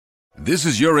This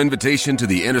is your invitation to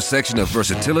the intersection of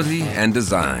versatility and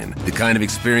design. The kind of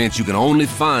experience you can only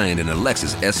find in a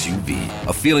Lexus SUV.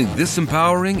 A feeling this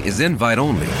empowering is invite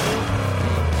only.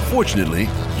 Fortunately,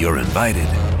 you're invited.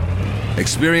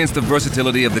 Experience the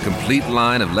versatility of the complete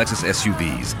line of Lexus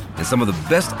SUVs and some of the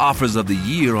best offers of the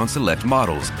year on select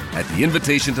models at the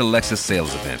Invitation to Lexus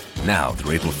sales event, now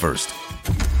through April 1st.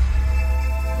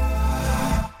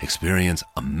 Experience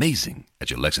amazing at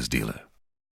your Lexus dealer.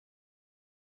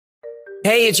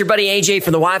 Hey, it's your buddy AJ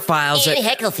from the Y-Files. And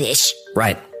Hecklefish.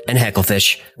 Right, and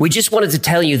Hecklefish. We just wanted to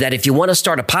tell you that if you want to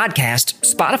start a podcast,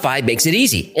 Spotify makes it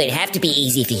easy. It'd have to be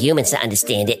easy for humans to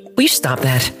understand it. Will you stop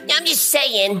that? I'm just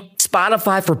saying.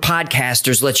 Spotify for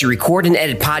podcasters lets you record and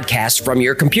edit podcasts from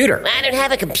your computer. I don't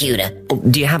have a computer.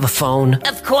 Do you have a phone?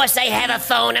 Of course I have a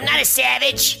phone. I'm not a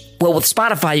savage. Well, with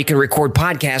Spotify, you can record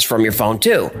podcasts from your phone,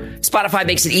 too. Spotify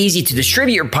makes it easy to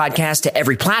distribute your podcast to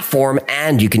every platform,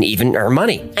 and you can even earn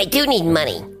money. I do need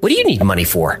money. What do you need money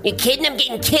for? You kidding? I'm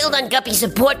getting killed on Guppy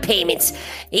support payments.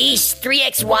 These 3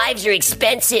 ex-wives are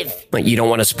expensive. What, you don't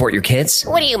want to support your kids?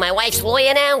 What are you, my wife's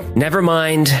lawyer now? Never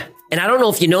mind. And I don't know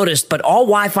if you noticed, but all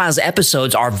Y-Files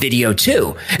episodes are video,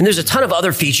 too. And there's a ton of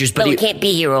other features, but we can't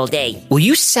be here all day. Will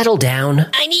you settle down?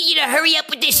 I need you to hurry up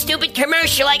with this stupid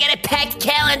commercial. I got a packed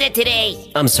calendar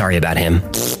today. I'm sorry about him.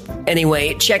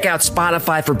 Anyway, check out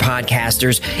Spotify for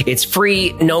podcasters. It's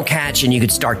free, no catch, and you could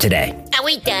start today. Are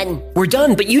we done? We're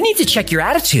done, but you need to check your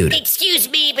attitude. Excuse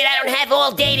me, but I don't have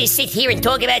all day to sit here and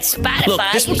talk about Spotify. Look,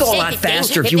 this would go a lot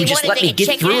faster if you would just let me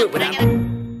get through it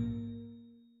without...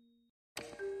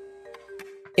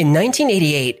 In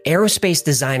 1988, aerospace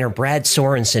designer Brad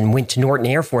Sorensen went to Norton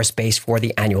Air Force Base for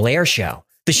the annual air show.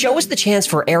 The show was the chance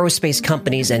for aerospace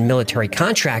companies and military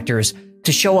contractors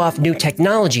to show off new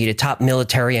technology to top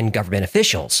military and government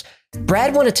officials.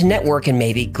 Brad wanted to network and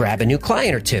maybe grab a new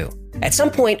client or two. At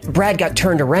some point, Brad got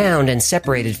turned around and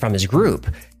separated from his group.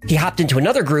 He hopped into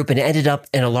another group and ended up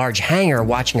in a large hangar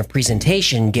watching a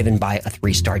presentation given by a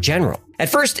 3-star general. At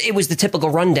first, it was the typical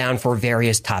rundown for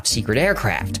various top-secret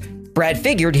aircraft. Brad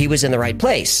figured he was in the right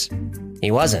place.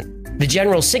 He wasn't. The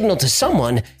general signaled to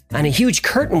someone, and a huge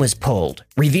curtain was pulled,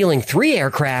 revealing 3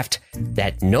 aircraft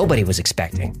that nobody was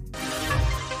expecting.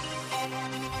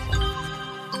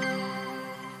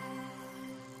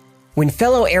 When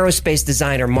fellow aerospace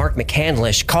designer Mark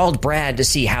McCandlish called Brad to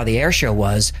see how the airshow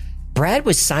was, Brad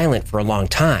was silent for a long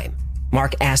time.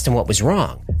 Mark asked him what was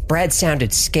wrong. Brad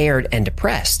sounded scared and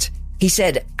depressed. He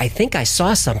said, "I think I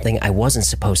saw something I wasn't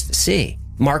supposed to see."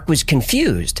 Mark was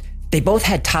confused. They both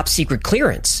had top-secret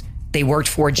clearance. They worked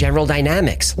for General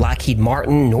Dynamics, Lockheed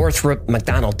Martin, Northrop,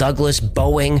 McDonnell Douglas,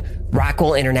 Boeing,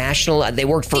 Rockwell International. They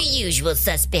worked for... the usual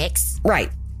suspects.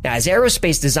 Right. Now, as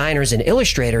aerospace designers and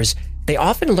illustrators, they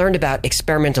often learned about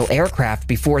experimental aircraft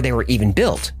before they were even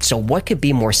built. So what could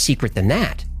be more secret than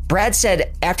that? Brad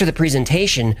said after the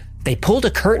presentation, they pulled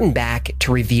a curtain back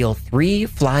to reveal 3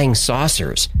 flying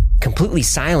saucers, completely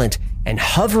silent and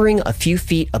hovering a few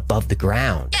feet above the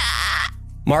ground.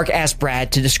 Mark asked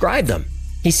Brad to describe them.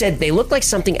 He said they looked like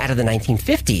something out of the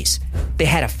 1950s. They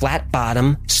had a flat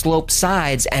bottom, sloped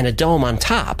sides, and a dome on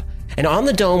top. And on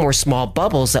the dome were small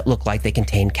bubbles that looked like they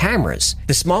contained cameras.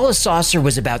 The smallest saucer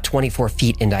was about 24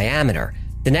 feet in diameter.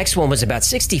 The next one was about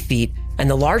 60 feet, and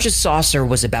the largest saucer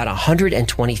was about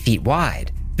 120 feet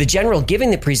wide. The general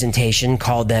giving the presentation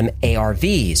called them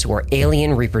ARVs, or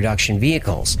Alien Reproduction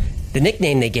Vehicles. The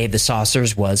nickname they gave the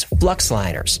saucers was flux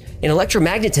liners. In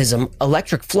electromagnetism,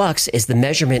 electric flux is the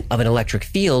measurement of an electric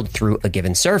field through a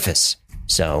given surface.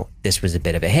 So this was a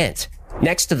bit of a hint.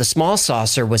 Next to the small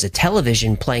saucer was a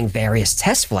television playing various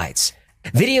test flights.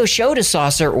 Video showed a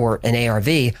saucer, or an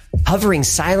ARV, hovering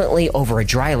silently over a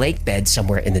dry lake bed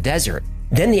somewhere in the desert.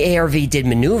 Then the ARV did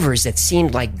maneuvers that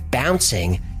seemed like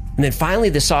bouncing, and then finally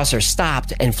the saucer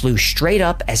stopped and flew straight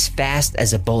up as fast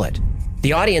as a bullet.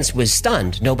 The audience was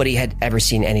stunned. Nobody had ever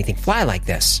seen anything fly like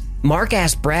this. Mark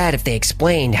asked Brad if they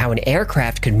explained how an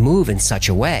aircraft could move in such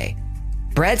a way.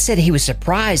 Brad said he was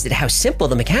surprised at how simple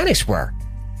the mechanics were.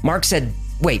 Mark said,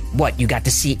 "Wait, what, you got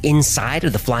to see inside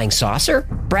of the flying saucer?"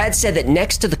 Brad said that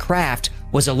next to the craft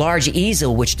was a large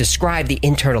easel which described the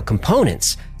internal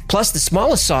components. Plus, the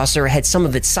smallest saucer had some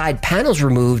of its side panels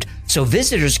removed so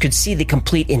visitors could see the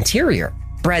complete interior.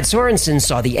 Brad Sorensen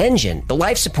saw the engine, the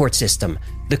life support system,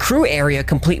 the crew area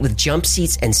complete with jump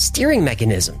seats and steering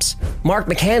mechanisms. Mark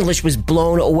McCandlish was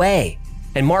blown away.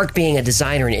 And Mark, being a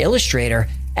designer and illustrator,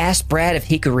 asked Brad if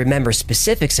he could remember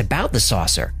specifics about the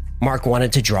saucer. Mark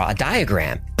wanted to draw a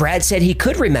diagram. Brad said he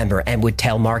could remember and would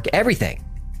tell Mark everything.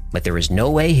 But there was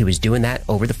no way he was doing that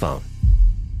over the phone.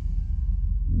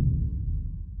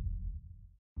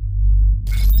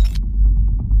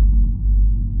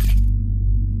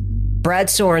 Brad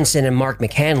Sorensen and Mark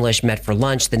McCandlish met for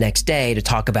lunch the next day to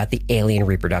talk about the alien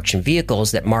reproduction vehicles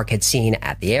that Mark had seen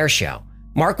at the air show.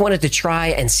 Mark wanted to try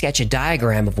and sketch a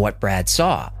diagram of what Brad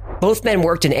saw. Both men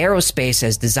worked in aerospace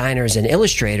as designers and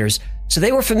illustrators, so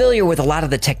they were familiar with a lot of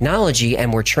the technology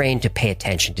and were trained to pay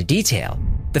attention to detail.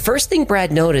 The first thing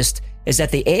Brad noticed is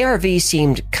that the ARV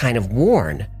seemed kind of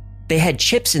worn. They had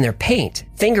chips in their paint,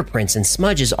 fingerprints, and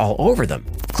smudges all over them.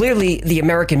 Clearly, the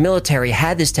American military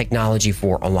had this technology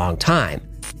for a long time.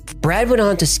 Brad went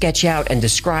on to sketch out and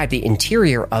describe the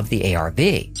interior of the ARV.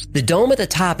 The dome at the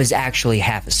top is actually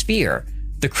half a sphere.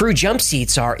 The crew jump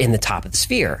seats are in the top of the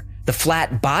sphere. The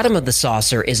flat bottom of the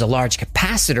saucer is a large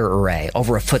capacitor array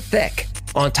over a foot thick.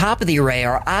 On top of the array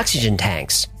are oxygen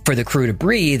tanks for the crew to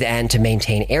breathe and to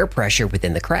maintain air pressure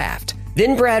within the craft.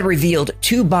 Then Brad revealed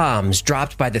 2 bombs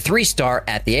dropped by the 3-star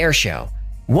at the air show.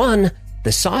 1,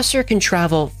 the saucer can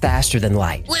travel faster than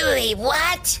light. Wait,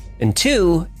 what? And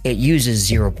 2, it uses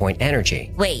zero-point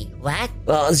energy. Wait, what?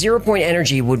 Well, zero-point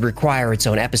energy would require its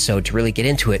own episode to really get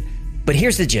into it, but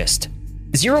here's the gist.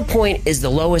 0 point is the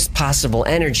lowest possible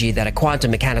energy that a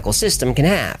quantum mechanical system can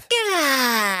have.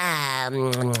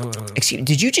 Excuse,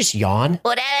 did you just yawn?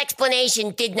 Well, that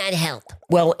explanation did not help.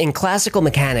 Well, in classical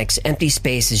mechanics, empty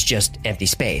space is just empty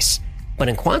space. But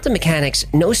in quantum mechanics,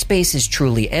 no space is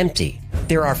truly empty.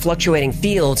 There are fluctuating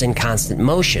fields in constant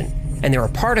motion, and there are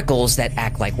particles that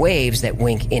act like waves that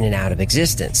wink in and out of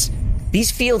existence.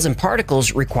 These fields and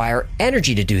particles require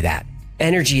energy to do that.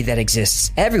 Energy that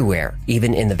exists everywhere,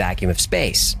 even in the vacuum of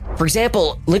space. For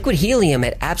example, liquid helium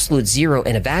at absolute zero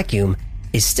in a vacuum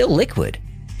is still liquid.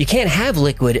 You can't have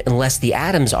liquid unless the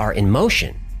atoms are in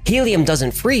motion. Helium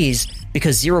doesn't freeze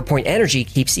because zero-point energy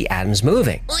keeps the atoms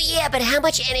moving. Well, yeah, but how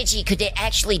much energy could there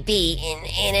actually be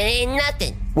in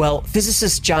nothing? Well,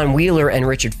 physicists John Wheeler and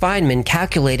Richard Feynman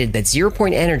calculated that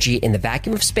zero-point energy in the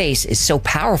vacuum of space is so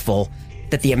powerful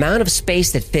that the amount of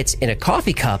space that fits in a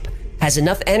coffee cup has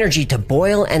enough energy to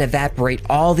boil and evaporate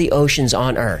all the oceans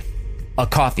on Earth. A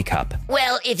coffee cup.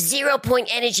 Well, if zero-point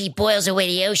energy boils away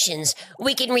the oceans,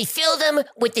 we can refill them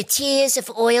with the tears of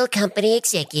oil company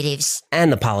executives.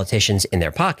 And the politicians in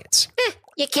their pockets.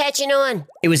 You're catching on.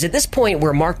 It was at this point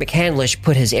where Mark McCandlish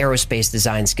put his aerospace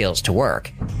design skills to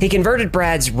work. He converted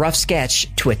Brad's rough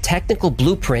sketch to a technical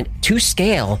blueprint to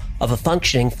scale of a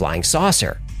functioning flying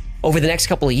saucer. Over the next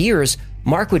couple of years,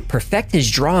 Mark would perfect his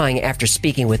drawing after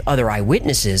speaking with other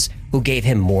eyewitnesses who gave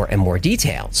him more and more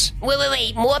details.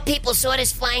 Wait. More people saw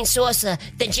this flying saucer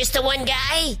than just the one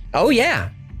guy? Oh yeah,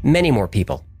 many more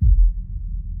people.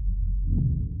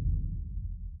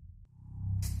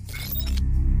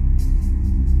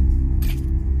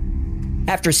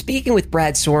 After speaking with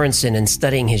Brad Sorensen and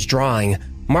studying his drawing,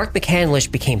 Mark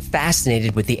McCandlish became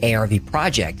fascinated with the ARV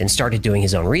project and started doing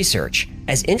his own research.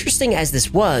 As interesting as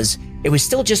this was, it was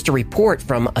still just a report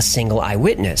from a single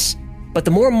eyewitness. But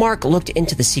the more Mark looked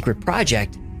into the secret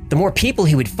project, the more people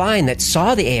he would find that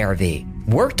saw the ARV,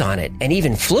 worked on it, and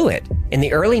even flew it. In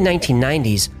the early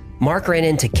 1990s, Mark ran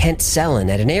into Kent Sellen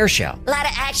at an air show. A lot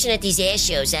of action at these air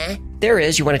shows, huh? There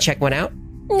is. You want to check one out?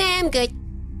 Nah, I'm good.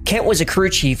 Kent was a crew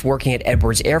chief working at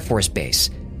Edwards Air Force Base,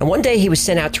 and one day he was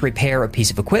sent out to repair a piece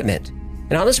of equipment.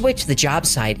 And on his way to the job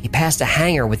site, he passed a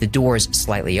hangar with the doors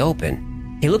slightly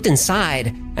open. He looked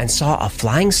inside and saw a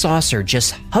flying saucer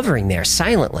just hovering there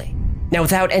silently. Now,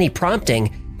 without any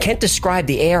prompting, Kent described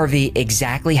the ARV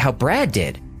exactly how Brad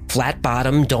did. Flat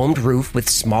bottom, domed roof with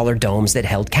smaller domes that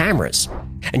held cameras.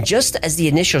 And just as the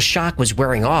initial shock was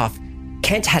wearing off,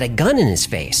 Kent had a gun in his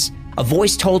face. A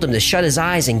voice told him to shut his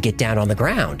eyes and get down on the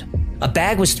ground. A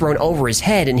bag was thrown over his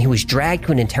head and he was dragged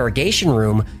to an interrogation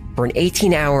room for an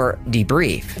 18-hour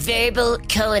debrief. Verbal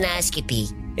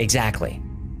colonoscopy. Exactly.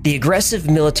 The aggressive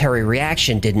military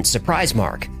reaction didn't surprise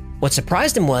Mark. What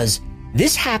surprised him was,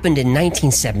 this happened in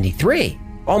 1973,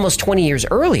 almost 20 years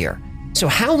earlier. So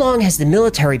how long has the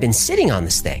military been sitting on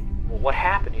this thing? Well, what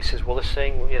happened? He says, well, this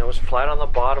thing, was flat on the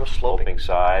bottom, sloping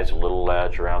sides, a little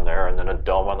ledge around there, and then a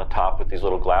dome on the top with these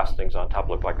little glass things on top.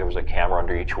 Looked like there was a camera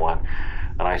under each one.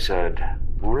 And I said,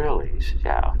 really? He said,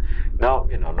 yeah. No,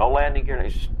 no landing gear.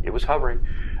 It was hovering.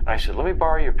 And I said, let me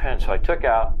borrow your pen. So I took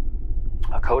out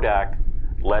a Kodak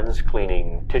lens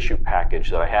cleaning tissue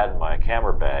package that I had in my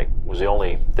camera bag. It was the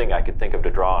only thing I could think of to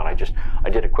draw on. I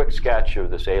did a quick sketch of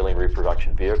this alien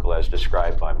reproduction vehicle as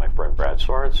described by my friend Brad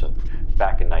Sorensen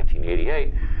back in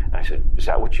 1988. And I said, is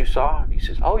that what you saw? And he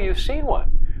says, oh, you've seen one.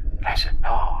 And I said,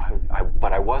 no,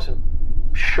 but I wasn't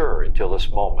sure until this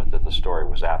moment that the story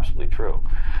was absolutely true.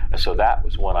 And so that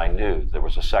was when I knew there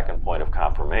was a second point of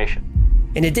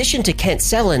confirmation. In addition to Kent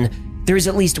Sellen, there is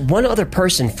at least one other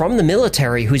person from the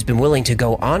military who's been willing to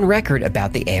go on record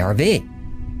about the ARV.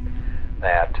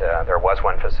 that there was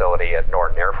one facility at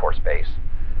Norton Air Force Base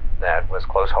that was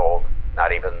close hold.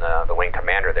 Not even the wing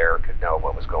commander there could know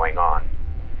what was going on.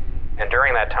 And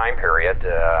during that time period,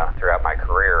 throughout my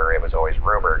career, it was always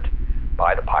rumored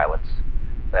by the pilots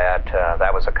that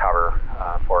that was a cover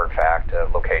for, in fact, a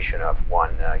location of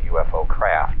one UFO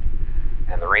craft.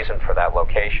 And the reason for that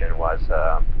location was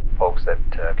folks that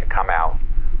could come out,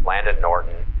 land at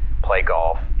Norton, play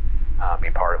golf,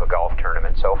 be part of a golf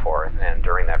tournament, and so forth, and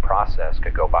during that process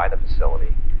could go by the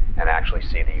facility and actually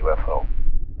see the UFO.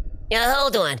 Now,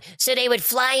 hold on. So they would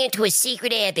fly into a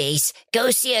secret airbase, go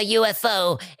see a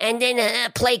UFO, and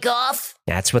then play golf?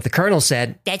 That's what the colonel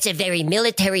said. That's a very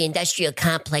military-industrial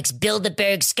complex,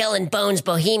 Bilderberg, Skull and Bones,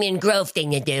 Bohemian Grove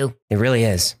thing to do. It really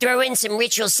is. Throw in some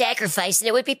ritual sacrifice and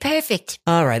it would be perfect.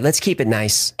 All right, let's keep it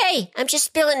nice. Hey, I'm just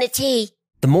spilling the tea.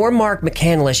 The more Mark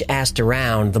McCandlish asked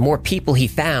around, the more people he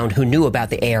found who knew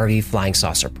about the ARV flying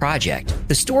saucer project.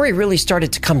 The story really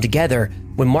started to come together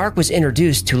when Mark was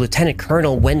introduced to Lieutenant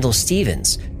Colonel Wendell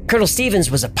Stevens. Colonel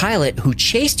Stevens was a pilot who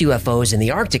chased UFOs in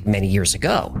the Arctic many years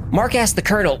ago. Mark asked the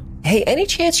colonel, "Hey, any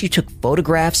chance you took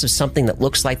photographs of something that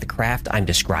looks like the craft I'm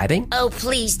describing?" Oh,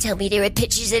 please tell me there are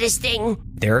pictures of this thing.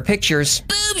 There are pictures.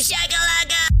 Boom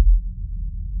shakalaka!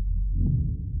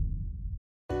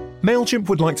 MailChimp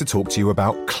would like to talk to you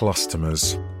about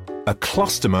clustomers. A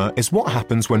cluster is what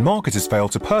happens when marketers fail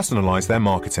to personalize their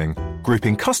marketing,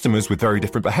 grouping customers with very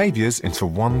different behaviors into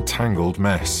one tangled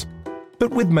mess.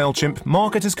 But with MailChimp,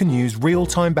 marketers can use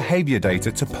real-time behavior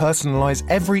data to personalize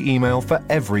every email for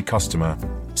every customer.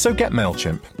 So get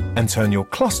MailChimp and turn your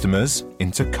customers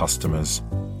into customers.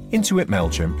 Intuit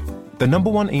MailChimp, the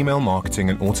 #1 email marketing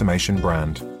and automation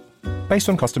brand. Based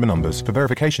on customer numbers. For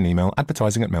verification email,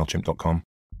 advertising at MailChimp.com.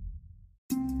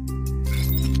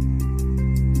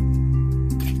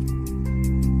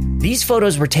 These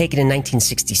photos were taken in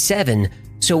 1967,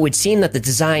 so it would seem that the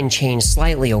design changed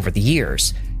slightly over the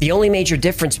years. The only major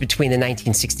difference between the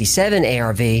 1967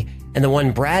 ARV and the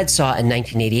one Brad saw in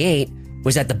 1988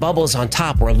 was that the bubbles on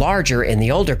top were larger in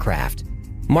the older craft.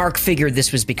 Mark figured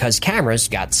this was because cameras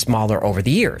got smaller over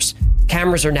the years.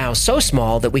 Cameras are now so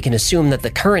small that we can assume that the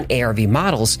current ARV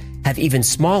models have even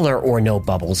smaller or no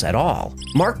bubbles at all.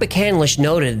 Mark McCandlish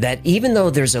noted that even though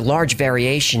there's a large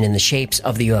variation in the shapes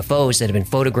of the UFOs that have been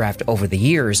photographed over the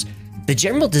years, the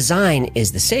general design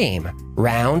is the same,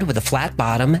 round with a flat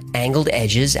bottom, angled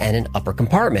edges, and an upper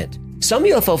compartment. Some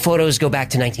UFO photos go back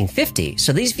to 1950,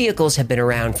 so these vehicles have been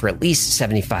around for at least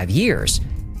 75 years.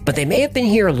 But they may have been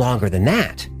here longer than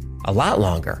that. A lot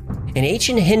longer. In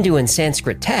ancient Hindu and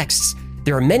Sanskrit texts,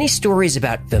 there are many stories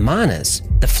about Vimanas,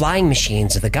 the flying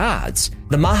machines of the gods.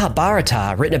 The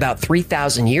Mahabharata, written about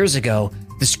 3,000 years ago,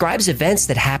 describes events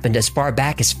that happened as far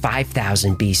back as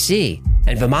 5,000 BC,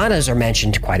 and Vimanas are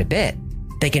mentioned quite a bit.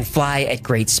 They can fly at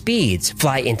great speeds,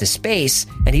 fly into space,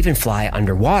 and even fly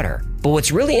underwater. But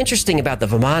what's really interesting about the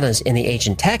Vimanas in the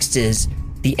ancient texts is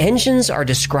the engines are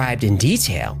described in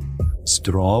detail.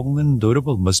 Strong and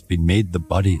durable must be made the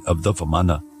body of the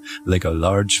Vimana, like a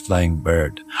large flying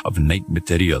bird of night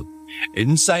material.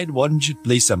 Inside one should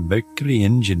place a mercury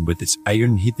engine with its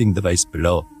iron heating device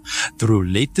below. Through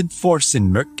latent force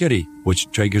in mercury, which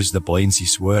triggers the buoyancy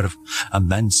swerve, a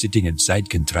man sitting inside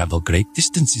can travel great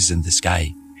distances in the sky.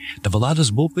 The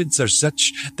Vimana's movements are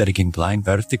such that it can climb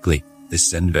vertically,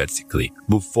 descend vertically,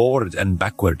 move forward and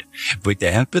backward. With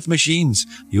the help of machines,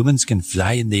 humans can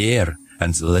fly in the air,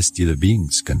 and celestial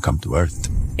beings can come to Earth.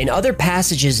 In other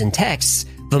passages and texts,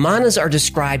 Vimanas are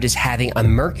described as having a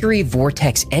mercury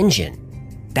vortex engine.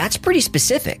 That's pretty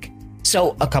specific.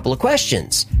 So, a couple of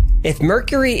questions. If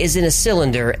mercury is in a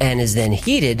cylinder and is then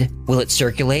heated, will it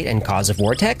circulate and cause a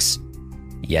vortex?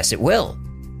 Yes, it will.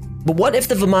 But what if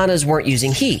the Vimanas weren't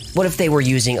using heat? What if they were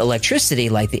using electricity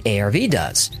like the ARV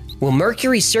does? Will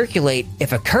mercury circulate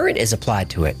if a current is applied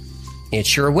to it? It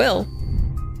sure will.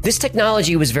 This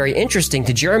technology was very interesting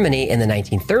to Germany in the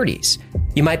 1930s.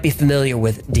 You might be familiar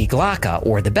with Die Glocke,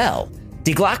 or the bell.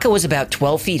 Die Glocke was about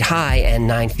 12 feet high and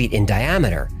 9 feet in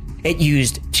diameter. It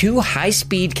used 2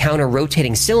 high-speed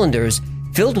counter-rotating cylinders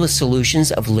filled with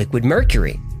solutions of liquid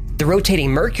mercury. The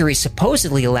rotating mercury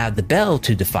supposedly allowed the bell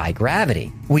to defy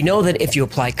gravity. We know that if you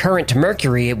apply current to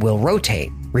mercury, it will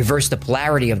rotate. Reverse the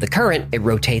polarity of the current, it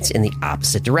rotates in the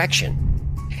opposite direction.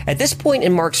 At this point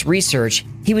in Mark's research,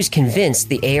 he was convinced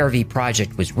the ARV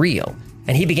project was real,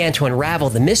 and he began to unravel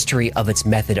the mystery of its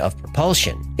method of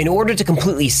propulsion. In order to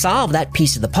completely solve that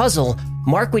piece of the puzzle,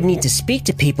 Mark would need to speak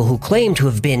to people who claimed to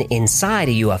have been inside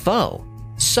a UFO.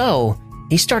 So,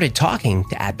 he started talking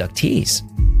to abductees.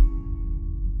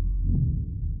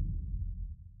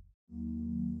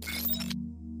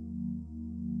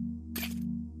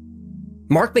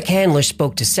 Mark McCandlish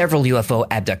spoke to several UFO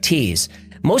abductees.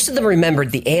 Most of them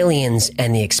remembered the aliens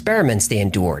and the experiments they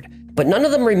endured, but none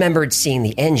of them remembered seeing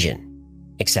the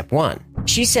engine. Except one.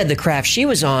 She said the craft she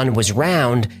was on was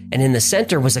round, and in the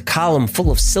center was a column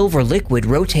full of silver liquid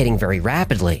rotating very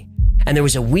rapidly. And there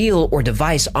was a wheel or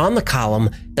device on the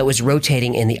column that was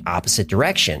rotating in the opposite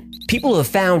direction. People who have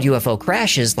found UFO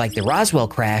crashes, like the Roswell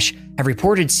crash, have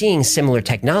reported seeing similar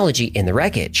technology in the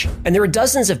wreckage. And there are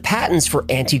dozens of patents for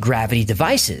anti-gravity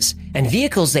devices and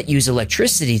vehicles that use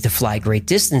electricity to fly great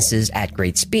distances at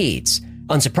great speeds.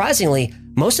 Unsurprisingly,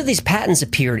 most of these patents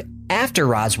appeared after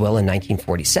Roswell in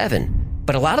 1947,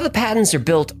 but a lot of the patents are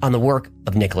built on the work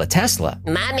of Nikola Tesla.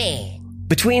 My man.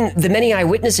 Between the many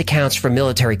eyewitness accounts from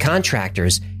military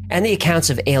contractors and the accounts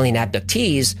of alien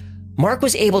abductees, Mark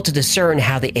was able to discern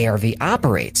how the ARV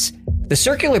operates. The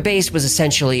circular base was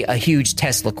essentially a huge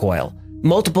Tesla coil,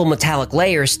 multiple metallic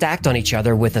layers stacked on each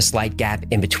other with a slight gap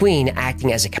in between,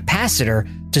 acting as a capacitor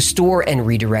to store and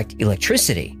redirect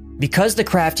electricity. Because the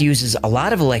craft uses a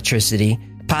lot of electricity,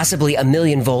 possibly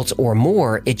 1,000,000 volts or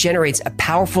more, it generates a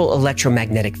powerful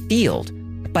electromagnetic field.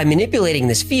 By manipulating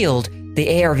this field,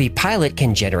 the ARV pilot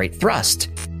can generate thrust.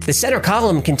 The center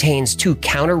column contains 2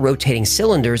 counter-rotating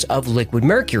cylinders of liquid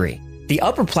mercury. The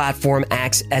upper platform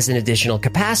acts as an additional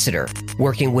capacitor,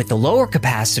 working with the lower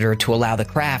capacitor to allow the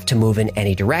craft to move in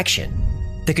any direction.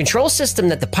 The control system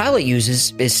that the pilot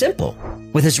uses is simple.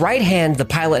 With his right hand, the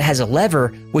pilot has a lever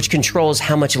which controls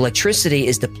how much electricity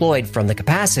is deployed from the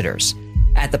capacitors.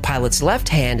 At the pilot's left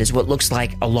hand is what looks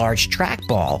like a large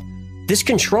trackball. This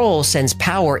control sends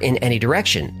power in any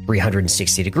direction,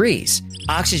 360 degrees.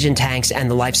 Oxygen tanks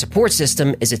and the life support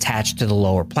system is attached to the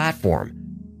lower platform.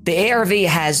 The ARV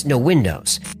has no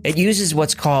windows. It uses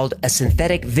what's called a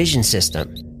synthetic vision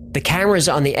system. The cameras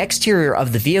on the exterior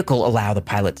of the vehicle allow the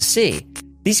pilot to see.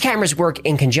 These cameras work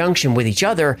in conjunction with each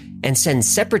other and send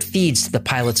separate feeds to the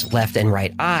pilot's left and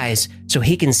right eyes so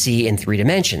he can see in 3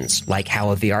 dimensions, like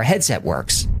how a VR headset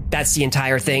works. That's the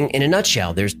entire thing in a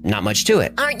nutshell. There's not much to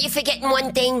it. Aren't you forgetting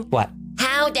one thing? What?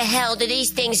 How the hell do these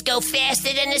things go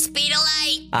faster than the speed of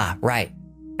light? Ah, right.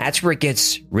 That's where it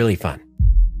gets really fun.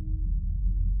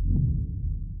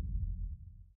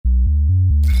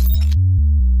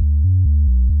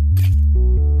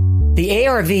 The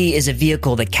ARV is a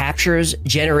vehicle that captures,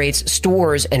 generates,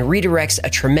 stores, and redirects a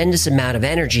tremendous amount of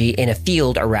energy in a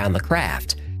field around the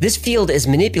craft. This field is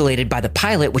manipulated by the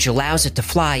pilot, which allows it to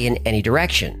fly in any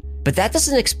direction. But that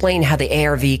doesn't explain how the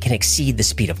ARV can exceed the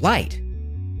speed of light.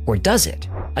 Or does it?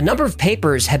 A number of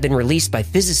papers have been released by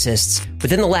physicists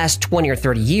within the last 20 or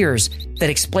 30 years that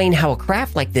explain how a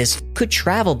craft like this could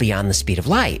travel beyond the speed of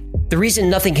light. The reason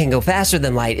nothing can go faster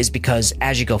than light is because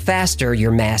as you go faster,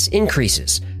 your mass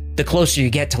increases. The closer you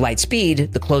get to light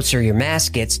speed, the closer your mass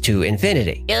gets to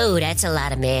infinity. Oh, that's a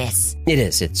lot of mass. It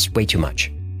is. It's way too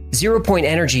much. Zero-point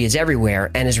energy is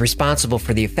everywhere and is responsible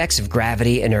for the effects of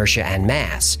gravity, inertia, and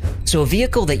mass. So a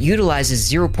vehicle that utilizes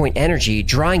zero-point energy,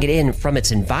 drawing it in from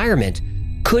its environment,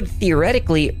 could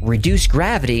theoretically reduce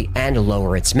gravity and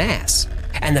lower its mass.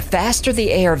 And the faster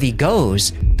the ARV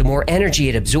goes, the more energy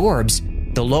it absorbs,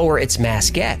 the lower its mass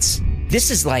gets. This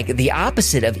is like the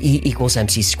opposite of E equals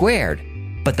mc squared.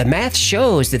 But the math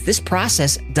shows that this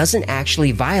process doesn't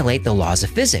actually violate the laws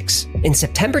of physics. In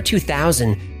September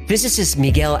 2000, physicist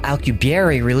Miguel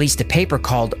Alcubierre released a paper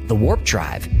called The Warp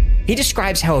Drive. He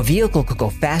describes how a vehicle could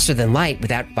go faster than light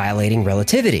without violating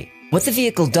relativity. What the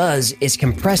vehicle does is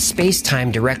compress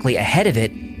space-time directly ahead of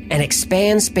it and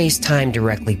expand space-time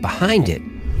directly behind it.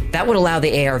 That would allow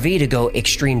the ARV to go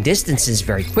extreme distances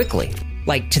very quickly,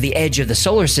 like to the edge of the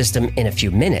solar system in a few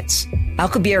minutes.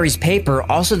 Alcubierre's paper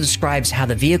also describes how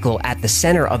the vehicle at the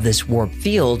center of this warp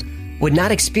field would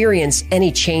not experience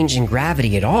any change in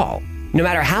gravity at all. No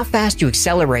matter how fast you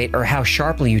accelerate or how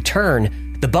sharply you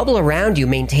turn, the bubble around you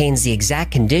maintains the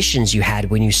exact conditions you had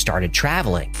when you started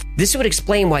traveling. This would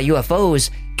explain why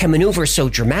UFOs can maneuver so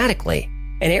dramatically.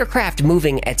 An aircraft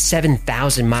moving at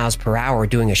 7,000 miles per hour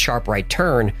doing a sharp right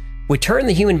turn would turn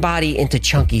the human body into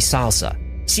chunky salsa.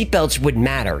 Seatbelts wouldn't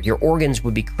matter, your organs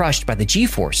would be crushed by the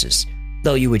G-forces,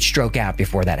 though you would stroke out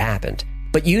before that happened.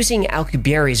 But using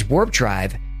Alcubierre's warp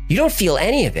drive, you don't feel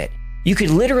any of it. You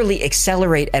could literally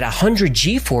accelerate at 100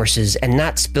 G-forces and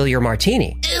not spill your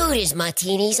martini. Ooh, there's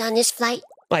martinis on this flight?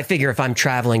 I figure if I'm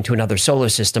traveling to another solar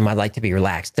system, I'd like to be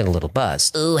relaxed and a little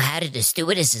buzzed. Ooh, how did the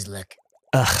stewardesses look?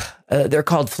 They're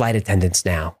called flight attendants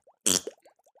now.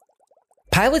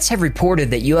 Pilots have reported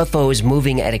that UFOs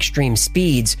moving at extreme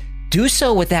speeds do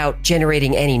so without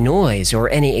generating any noise or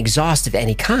any exhaust of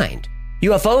any kind.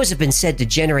 UFOs have been said to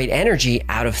generate energy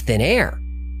out of thin air.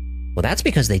 Well, that's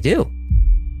because they do.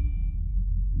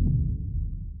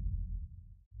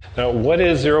 Now, what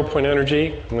is zero-point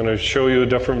energy? I'm going to show you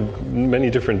many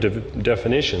different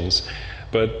definitions,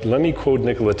 but let me quote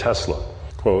Nikola Tesla.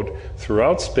 Quote,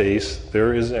 "Throughout space,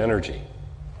 there is energy.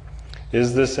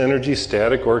 Is this energy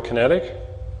static or kinetic?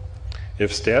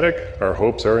 If static, our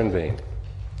hopes are in vain.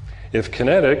 If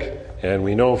kinetic, and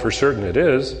we know for certain it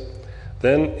is,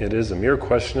 then it is a mere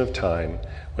question of time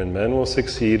when men will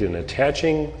succeed in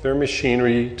attaching their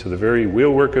machinery to the very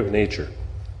wheelwork of nature.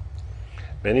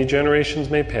 Many generations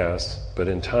may pass, but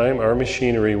in time our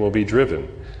machinery will be driven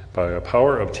by a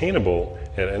power obtainable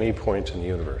at any point in the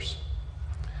universe."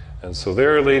 And so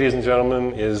there, ladies and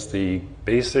gentlemen, is the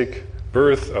basic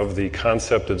birth of the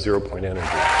concept of zero-point energy.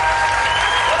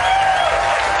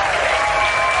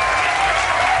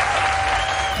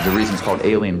 The reason it's called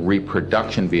Alien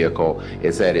Reproduction Vehicle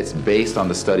is that it's based on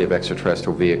the study of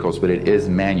extraterrestrial vehicles, but it is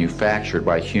manufactured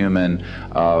by human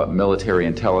military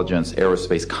intelligence,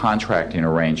 aerospace contracting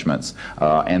arrangements.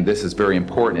 And this is very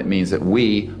important. It means that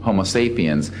we, Homo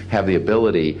sapiens, have the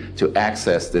ability to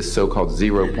access this so-called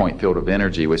zero-point field of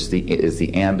energy, which is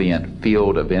the ambient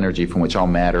field of energy from which all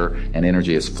matter and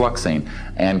energy is fluxing,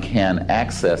 and can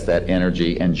access that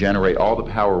energy and generate all the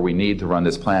power we need to run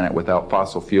this planet without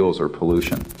fossil fuels or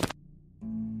pollution.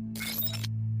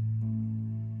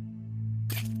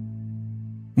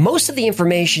 Most of the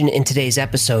information in today's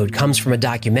episode comes from a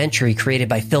documentary created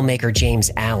by filmmaker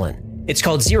James Allen. It's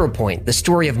called Zero Point, the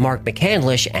story of Mark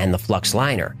McCandlish and the Flux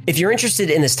Liner. If you're interested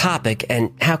in this topic,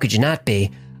 and how could you not be,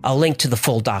 I'll link to the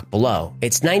full doc below.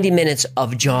 It's 90 minutes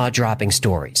of jaw-dropping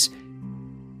stories.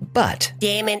 But...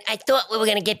 Damn it, I thought we were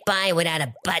gonna get by without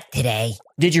a butt today.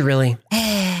 Did you really?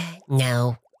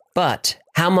 No. But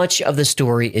how much of the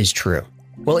story is true?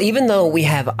 Well, even though we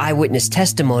have eyewitness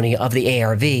testimony of the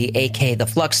ARV, aka the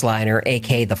Flux Liner,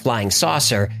 aka the Flying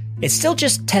Saucer, it's still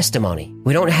just testimony.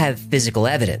 We don't have physical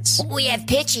evidence. We have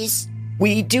pictures.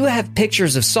 We do have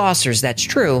pictures of saucers, that's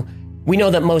true. We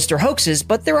know that most are hoaxes,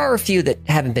 but there are a few that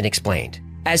haven't been explained.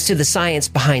 As to the science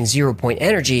behind zero-point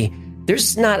energy,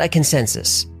 there's not a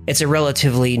consensus. It's a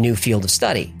relatively new field of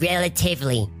study.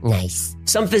 Relatively nice.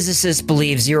 Some physicists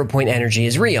believe zero-point energy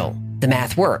is real. The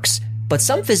math works. But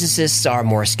some physicists are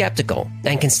more skeptical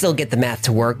and can still get the math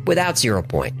to work without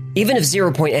zero-point. Even if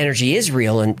zero-point energy is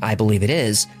real, and I believe it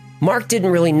is, Mark didn't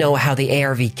really know how the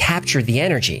ARV captured the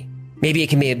energy. Maybe it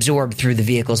can be absorbed through the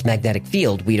vehicle's magnetic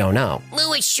field, we don't know.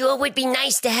 Lou, it sure would be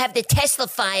nice to have the Tesla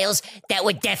files that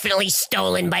were definitely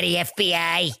stolen by the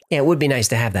FBI. Yeah, it would be nice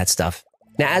to have that stuff.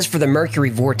 Now, as for the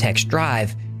Mercury Vortex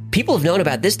Drive, people have known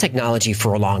about this technology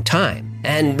for a long time.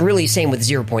 And really, same with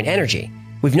zero-point energy.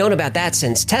 We've known about that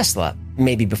since Tesla,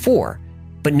 maybe before,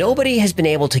 but nobody has been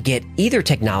able to get either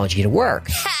technology to work.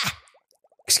 Ha!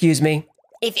 Excuse me?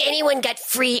 If anyone got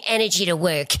free energy to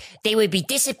work, they would be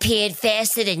disappeared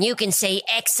faster than you can say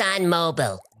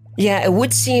ExxonMobil. Yeah, it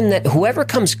would seem that whoever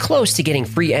comes close to getting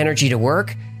free energy to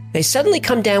work, they suddenly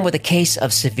come down with a case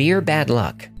of severe bad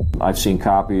luck. I've seen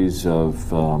copies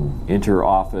of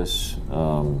inter-office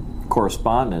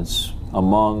correspondence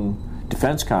among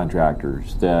defense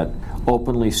contractors that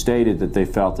openly stated that they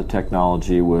felt the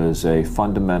technology was a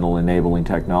fundamental enabling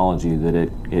technology, that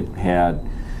it had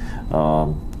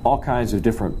all kinds of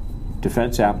different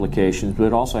defense applications, but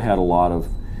it also had a lot of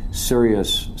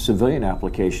serious civilian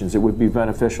applications that would be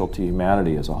beneficial to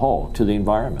humanity as a whole, to the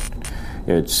environment.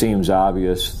 It seems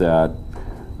obvious that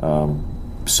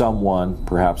someone,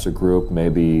 perhaps a group,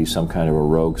 maybe some kind of a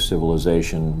rogue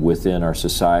civilization within our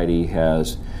society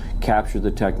has captured the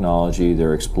technology.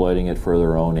 They're exploiting it for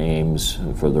their own aims,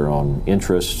 for their own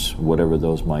interests, whatever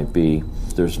those might be.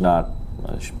 There's not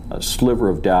a sliver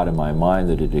of doubt in my mind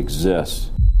that it exists.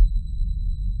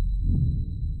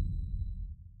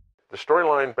 The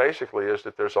storyline basically is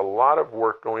that there's a lot of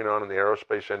work going on in the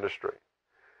aerospace industry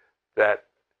that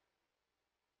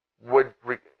would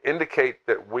indicate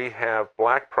that we have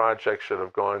black projects that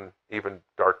have gone even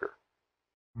darker.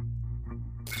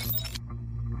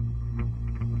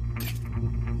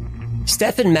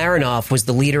 Stefan Marinov was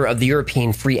the leader of the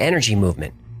European free energy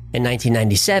movement. In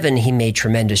 1997, he made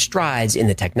tremendous strides in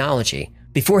the technology.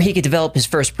 Before he could develop his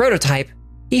first prototype,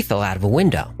 he fell out of a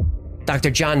window.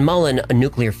 Dr. John Mullen, a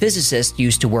nuclear physicist,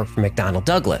 used to work for McDonnell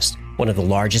Douglas, one of the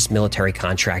largest military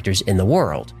contractors in the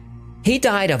world. He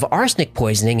died of arsenic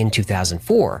poisoning in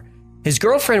 2004. His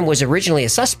girlfriend was originally a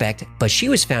suspect, but she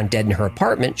was found dead in her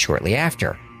apartment shortly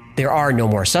after. There are no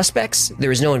more suspects,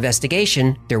 there is no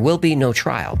investigation, there will be no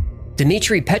trial.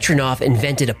 Dmitry Petronov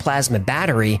invented a plasma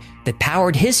battery that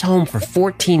powered his home for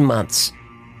 14 months.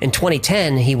 In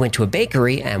 2010, he went to a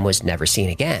bakery and was never seen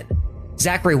again.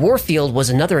 Zachary Warfield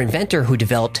was another inventor who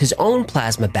developed his own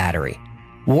plasma battery.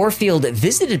 Warfield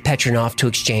visited Petronov to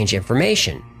exchange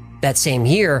information. That same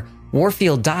year,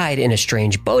 Warfield died in a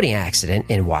strange boating accident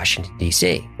in Washington,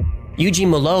 D.C.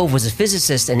 Eugene Malov was a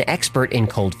physicist and expert in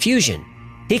cold fusion.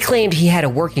 He claimed he had a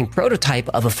working prototype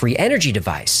of a free energy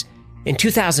device. In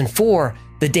 2004,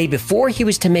 the day before he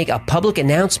was to make a public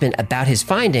announcement about his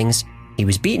findings, he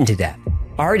was beaten to death.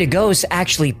 Ari Dagos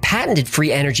actually patented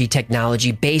free energy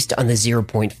technology based on the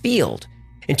zero-point field.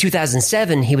 In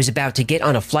 2007, he was about to get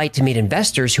on a flight to meet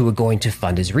investors who were going to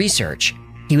fund his research.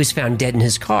 He was found dead in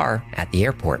his car at the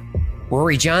airport.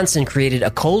 Rory Johnson created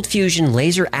a cold fusion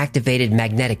laser-activated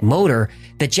magnetic motor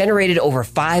that generated over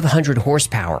 500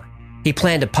 horsepower. He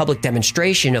planned a public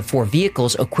demonstration of 4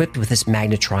 vehicles equipped with this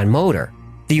magnetron motor.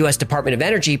 The U.S. Department of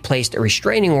Energy placed a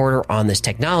restraining order on this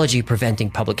technology,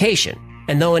 preventing publication.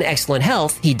 And though in excellent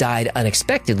health, he died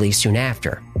unexpectedly soon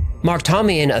after. Mark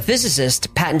Tomian, a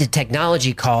physicist, patented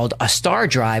technology called a star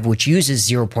drive, which uses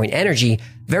zero-point energy,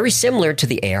 very similar to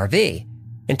the ARV.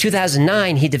 In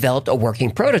 2009, he developed a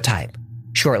working prototype.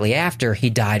 Shortly after, he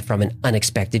died from an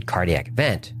unexpected cardiac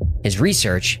event. His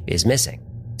research is missing.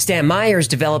 Stan Myers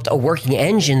developed a working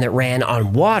engine that ran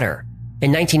on water.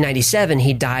 In 1997,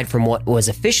 he died from what was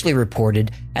officially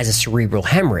reported as a cerebral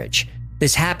hemorrhage.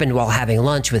 This happened while having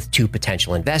lunch with 2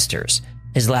 potential investors.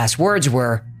 His last words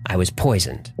were, "I was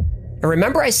poisoned." And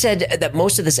remember I said that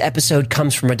most of this episode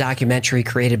comes from a documentary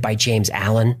created by James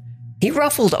Allen? He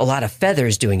ruffled a lot of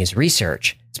feathers doing his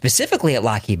research, specifically at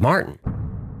Lockheed Martin.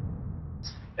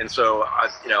 And so,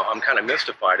 I'm kind of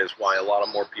mystified as why a lot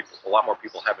more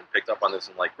people haven't picked up on this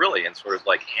and sort of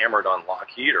hammered on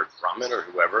Lockheed or Grumman or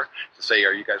whoever to say,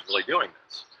 are you guys really doing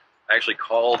this? I actually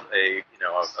called a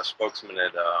spokesman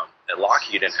at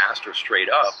Lockheed and asked her straight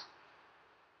up.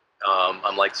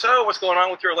 I'm like, so what's going on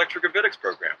with your electrogravitics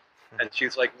program? And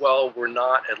she's like, well, we're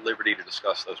not at liberty to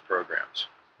discuss those programs.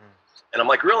 And I'm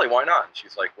like, really? Why not? And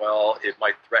she's like, well, it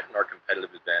might threaten our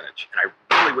competitive advantage. And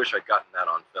I really wish I'd gotten that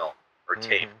on film or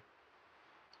tape.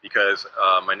 Because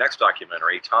my next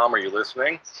documentary, Tom, are you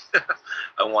listening?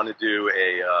 I want to do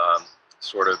a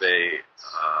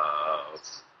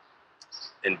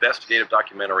investigative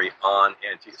documentary on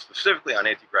specifically on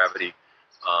anti-gravity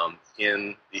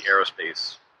in the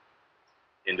aerospace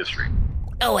industry.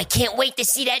 Oh, I can't wait to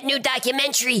see that new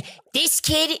documentary. This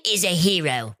kid is a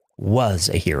hero. Was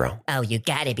a hero. Oh, you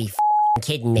gotta be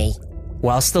kidding me.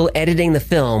 While still editing the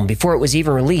film before it was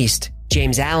even released,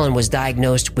 James Allen was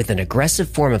diagnosed with an aggressive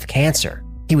form of cancer.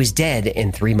 He was dead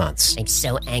in 3 months. I'm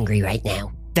so angry right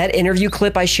now. That interview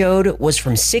clip I showed was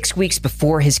from 6 weeks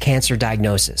before his cancer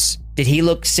diagnosis. Did he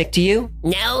look sick to you?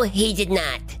 No, he did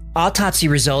not. Autopsy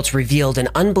results revealed an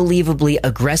unbelievably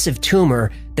aggressive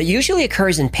tumor that usually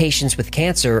occurs in patients with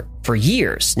cancer for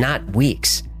years, not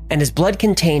weeks. And his blood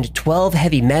contained 12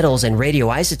 heavy metals and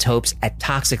radioisotopes at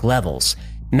toxic levels.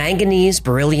 Manganese,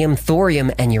 beryllium, thorium,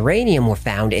 and uranium were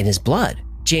found in his blood.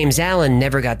 James Allen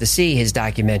never got to see his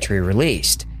documentary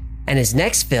released. And his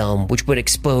next film, which would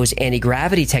expose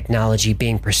anti-gravity technology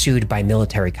being pursued by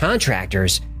military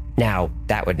contractors, now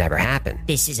that would never happen.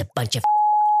 This is a bunch of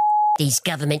these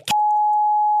government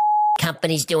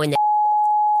companies doing the.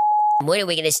 When are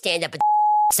we going to stand up and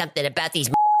something about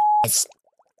these?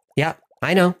 Yeah,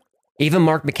 I know. Even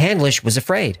Mark McCandlish was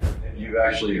afraid. You've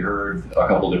actually heard a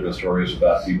couple different stories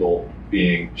about people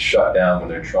being shut down when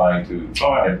they're trying to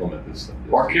implement this.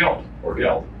 Or killed.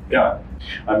 Yeah.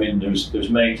 I mean, there's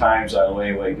many times I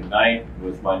lay awake at night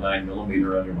with my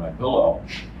 9mm under my pillow,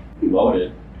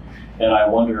 loaded, and I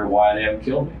wonder why they haven't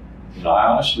killed me. I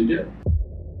honestly do.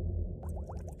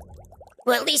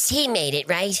 Well, at least he made it,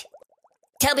 right?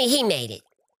 Tell me he made it.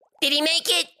 Did he make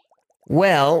it?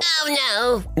 Well,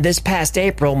 oh no. This past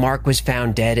April, Mark was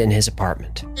found dead in his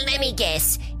apartment. Let me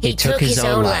guess. He took his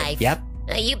own life. Yep.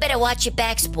 You better watch your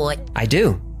back, sport. I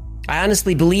do. I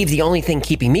honestly believe the only thing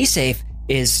keeping me safe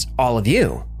is all of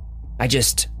you. I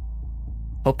just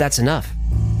hope that's enough.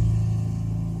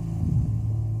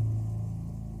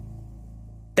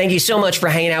 Thank you so much for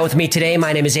hanging out with me today.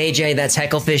 My name is AJ, that's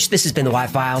Hecklefish. This has been the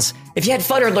Y-Files. If you had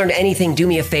fun or learned anything, do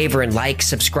me a favor and like,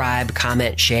 subscribe,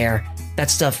 comment, share. That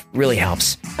stuff really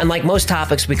helps. And like most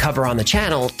topics we cover on the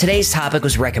channel, today's topic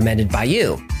was recommended by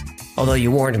you. Although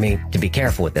you warned me to be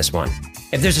careful with this one.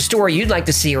 If there's a story you'd like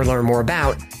to see or learn more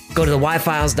about, go to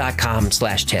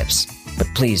theyfiles.com/tips. But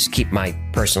please keep my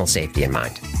personal safety in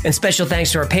mind. And special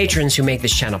thanks to our patrons who make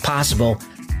this channel possible.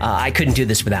 I couldn't do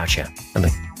this without you. I'm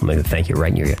gonna thank you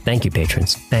right in your ear. Thank you,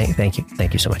 patrons.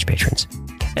 Thank you so much, patrons.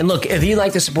 And look, if you'd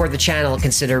like to support the channel,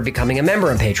 consider becoming a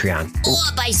member on Patreon.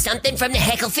 Or buy something from the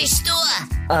Hecklefish store.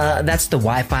 That's the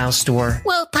Y-Files store.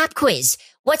 Well, pop quiz.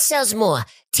 What sells more?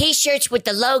 T-shirts with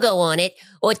the logo on it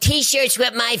or T-shirts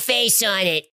with my face on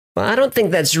it? Well, I don't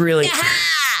think that's really...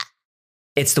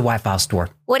 It's the Wi-Fi store.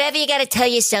 Whatever you got to tell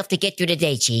yourself to get through the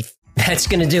day, Chief. That's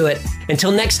going to do it.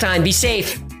 Until next time, be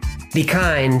safe, be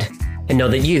kind, and know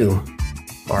that you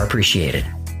are appreciated.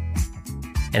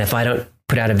 And if I don't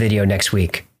put out a video next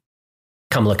week,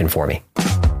 come looking for me.